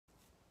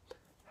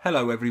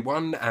Hello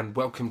everyone, and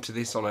welcome to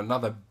this on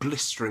another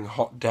blistering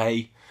hot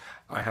day.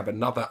 I have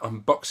another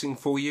unboxing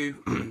for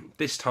you.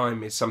 This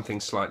time is something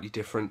slightly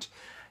different.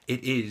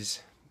 It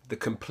is the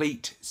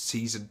complete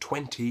season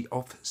 20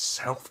 of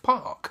South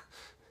Park.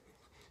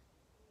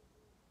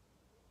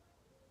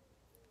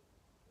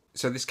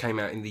 So this came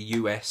out in the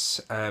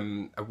US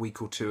a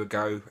week or two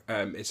ago.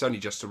 It's only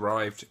just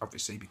arrived,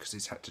 obviously, because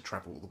it's had to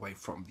travel all the way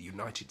from the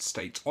United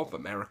States of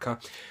America.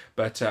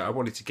 But I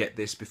wanted to get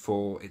this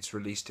before it's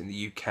released in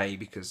the UK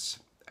because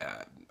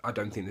I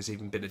don't think there's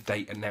even been a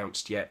date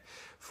announced yet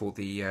for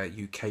the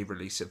UK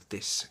release of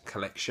this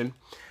collection.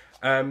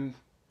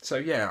 So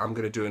yeah, I'm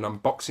going to do an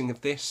unboxing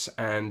of this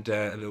and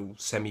a little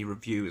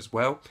semi-review as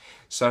well.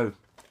 So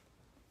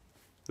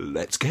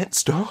let's get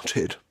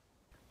started.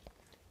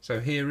 So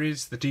here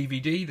is the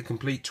DVD, the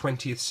complete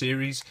 20th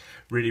series.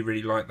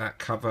 Really like that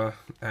cover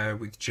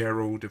with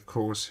Gerald, of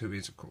course, who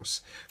is, of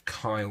course,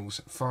 Kyle's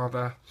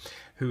father,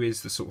 who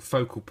is the sort of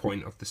focal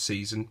point of the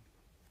season,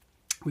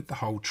 with the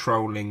whole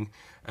trolling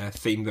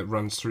theme that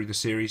runs through the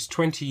series.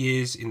 20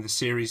 years in the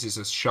series is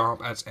as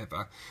sharp as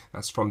ever.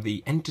 That's from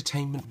the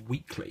Entertainment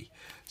Weekly.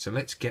 So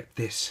let's get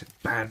this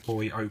bad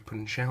boy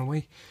open, shall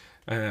we?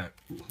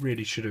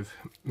 Really should have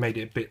made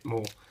it a bit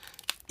more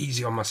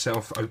easy on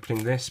myself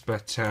opening this,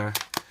 but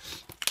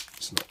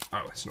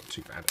it's not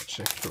too bad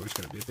actually. I thought it was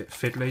going to be a bit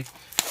fiddly.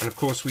 And of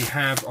course we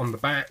have on the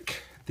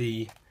back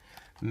the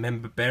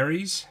member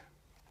berries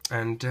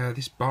and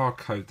this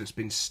barcode that's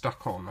been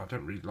stuck on. I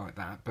don't really like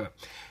that, but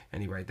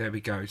anyway, there we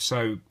go.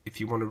 So if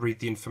you want to read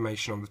the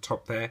information on the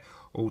top there,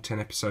 all 10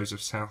 episodes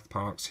of South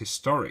Park's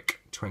historic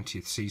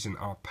 20th season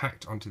are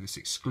packed onto this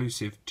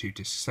exclusive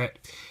 2-disc set,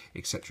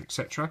 etc,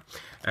 etc.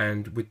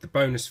 And with the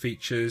bonus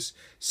features,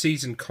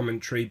 season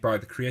commentary by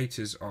the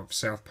creators of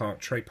South Park,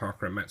 Trey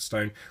Parker and Matt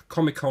Stone,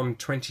 Comic-Con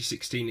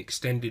 2016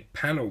 extended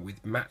panel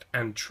with Matt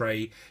and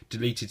Trey,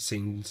 deleted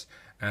scenes,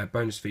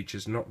 bonus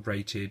features not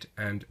rated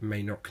and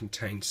may not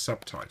contain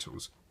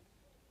subtitles.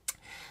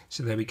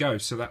 So there we go.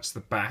 So that's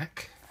the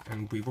back,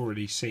 and we've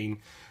already seen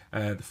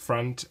the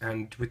front.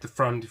 And with the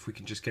front, if we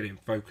can just get it in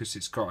focus,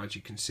 it's got, as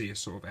you can see, a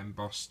sort of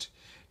embossed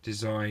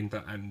design.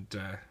 That and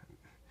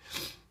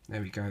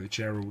there we go. The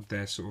Gerald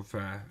there, sort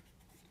of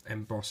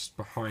embossed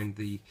behind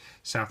the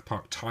South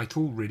Park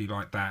title. Really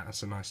like that.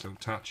 That's a nice little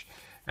touch.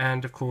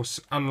 And of course,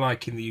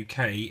 unlike in the UK,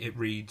 it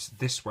reads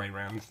this way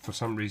round. For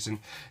some reason,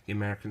 the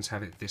Americans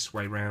have it this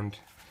way round,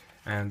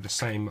 and the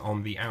same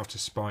on the outer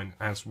spine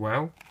as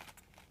well.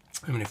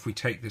 And if we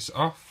take this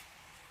off,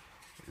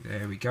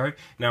 there we go.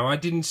 Now, I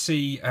didn't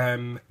see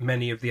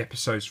many of the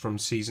episodes from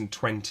season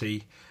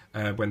 20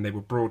 when they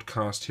were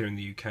broadcast here in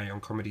the UK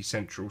on Comedy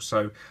Central,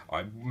 so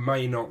I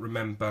may not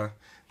remember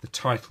the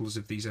titles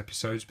of these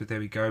episodes, but there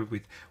we go,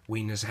 with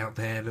wieners out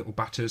there, little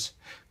butters,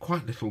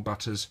 quite little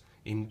butters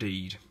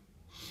indeed.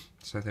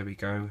 So there we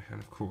go, and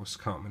of course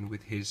Cartman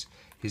with his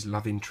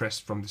love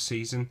interest from the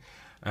season.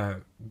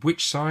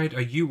 Which side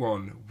are you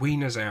on?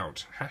 Wieners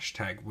out.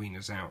 Hashtag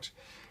wieners out.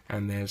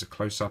 And there's a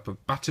close-up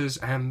of Butters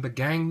and the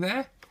gang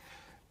there.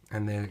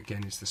 And there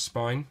again is the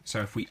spine. So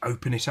if we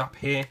open it up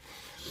here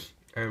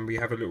and we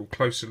have a little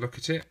closer look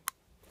at it,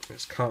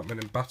 it's Cartman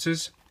and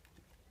Butters.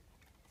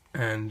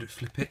 And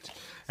flip it.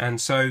 And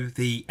so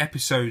the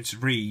episodes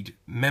read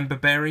Member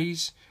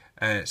Berries,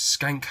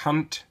 Skank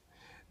Hunt,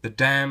 The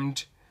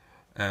Damned,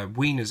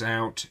 Wieners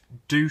Out,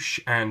 Douche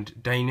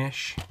and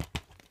Danish.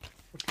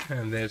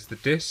 And there's the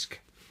disc,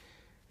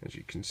 as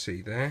you can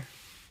see there.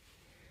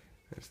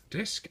 There's the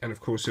disc, and of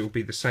course it will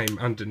be the same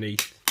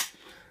underneath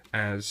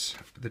as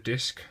the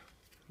disc.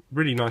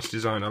 Really nice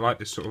design. I like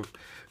this sort of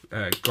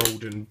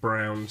golden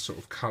brown sort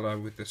of colour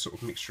with the sort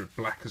of mixture of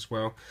black as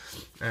well.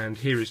 And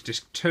here is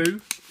disc 2.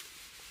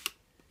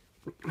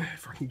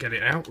 If I can get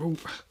it out. Oh,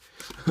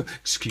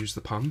 excuse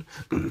the pun.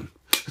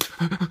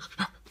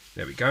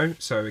 There we go.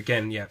 So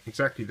again, yeah,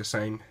 exactly the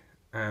same.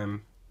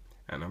 And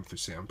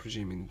obviously I'm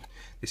presuming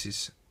this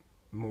is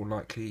more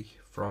likely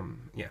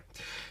from, yeah.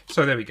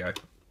 So there we go.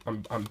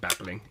 I'm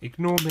babbling.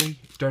 Ignore me.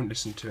 Don't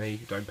listen to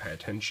me. Don't pay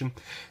attention.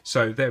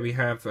 So there we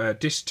have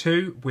disc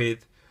 2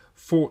 with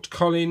Fort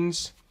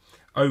Collins,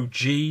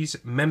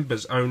 OGs,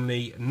 members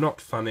only,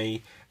 not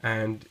funny,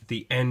 and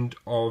the end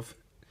of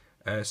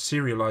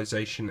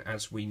serialization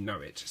as we know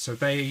it. So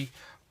they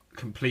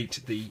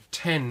complete the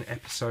 10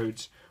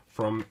 episodes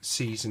from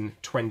season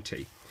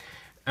 20.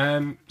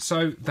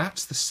 So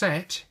that's the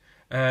set.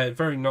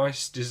 Very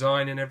nice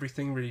design and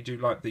everything. Really do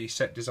like the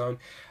set design.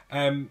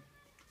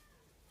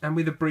 And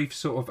with a brief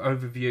sort of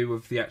overview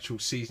of the actual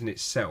season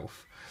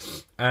itself.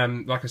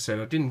 Like I said,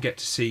 I didn't get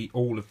to see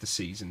all of the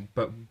season,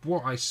 but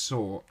what I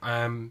saw,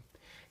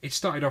 it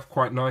started off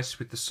quite nice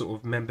with the sort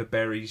of member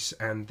berries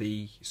and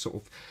the sort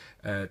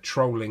of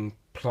trolling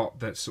plot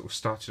that sort of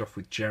started off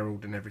with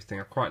Gerald and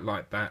everything. I quite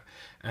liked that,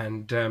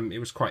 and it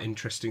was quite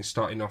interesting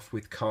starting off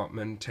with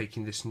Cartman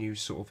taking this new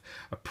sort of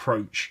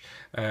approach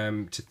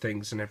to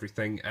things and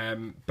everything.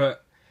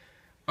 But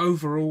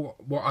overall,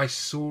 what I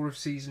saw of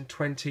season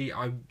 20,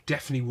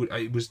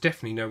 it was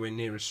definitely nowhere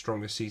near as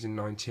strong as season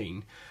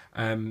 19.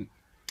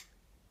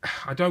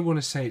 I don't want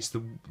to say it's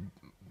the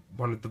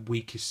one of the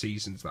weakest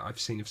seasons that I've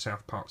seen of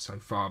South Park so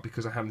far,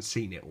 because I haven't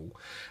seen it all.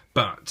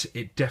 But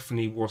it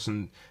definitely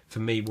wasn't, for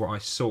me, what I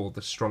saw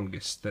the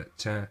strongest that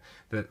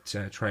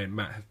Trey and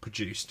Matt have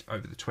produced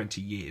over the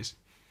 20 years.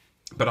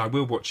 But I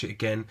will watch it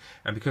again,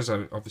 and because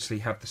I obviously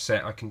have the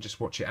set, I can just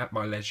watch it at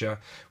my leisure,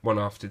 one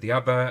after the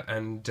other,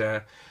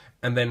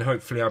 and then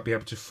hopefully I'll be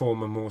able to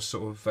form a more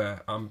sort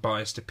of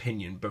unbiased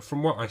opinion. But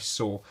from what I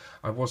saw,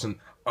 I wasn't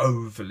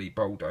overly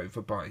bowled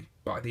over by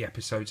the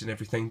episodes and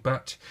everything.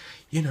 But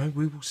you know,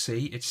 we will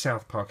see. It's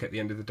South Park at the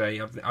end of the day.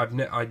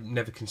 I'd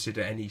never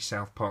consider any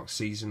South Park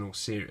season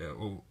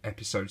or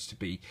episodes to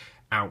be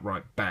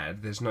outright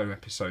bad. There's no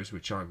episodes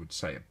which I would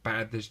say are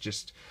bad. There's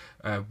just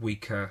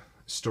weaker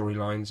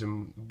storylines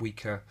and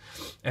weaker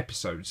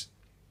episodes,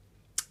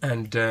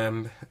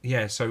 and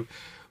yeah, so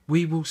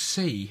we will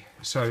see.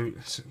 So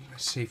let's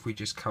see if we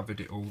just covered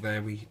it all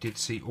there. We did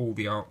see all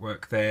the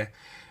artwork there,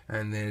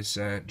 and there's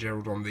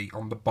Gerald on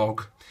the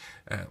bog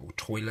or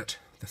toilet,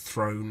 the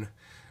throne,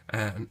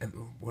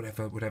 and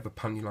whatever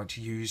pun you like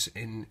to use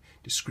in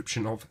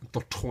description of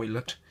the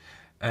toilet,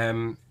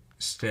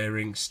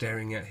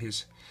 staring at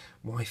his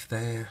wife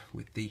there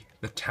with the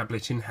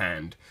tablet in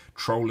hand,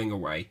 trolling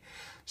away.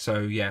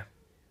 So yeah,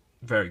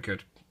 very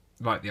good.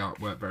 Like the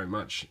artwork very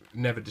much.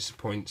 Never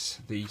disappoints,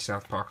 the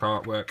South Park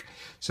artwork.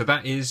 So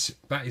that is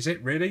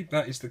it really.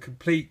 That is the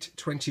complete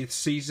 20th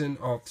season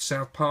of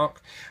South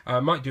Park. I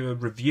might do a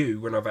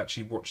review when I've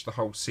actually watched the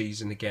whole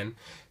season again.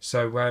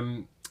 So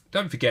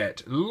don't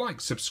forget,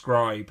 like,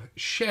 subscribe,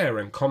 share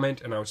and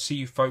comment, and I'll see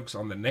you folks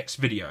on the next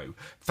video.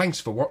 Thanks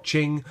for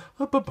watching.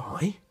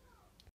 Bye-bye.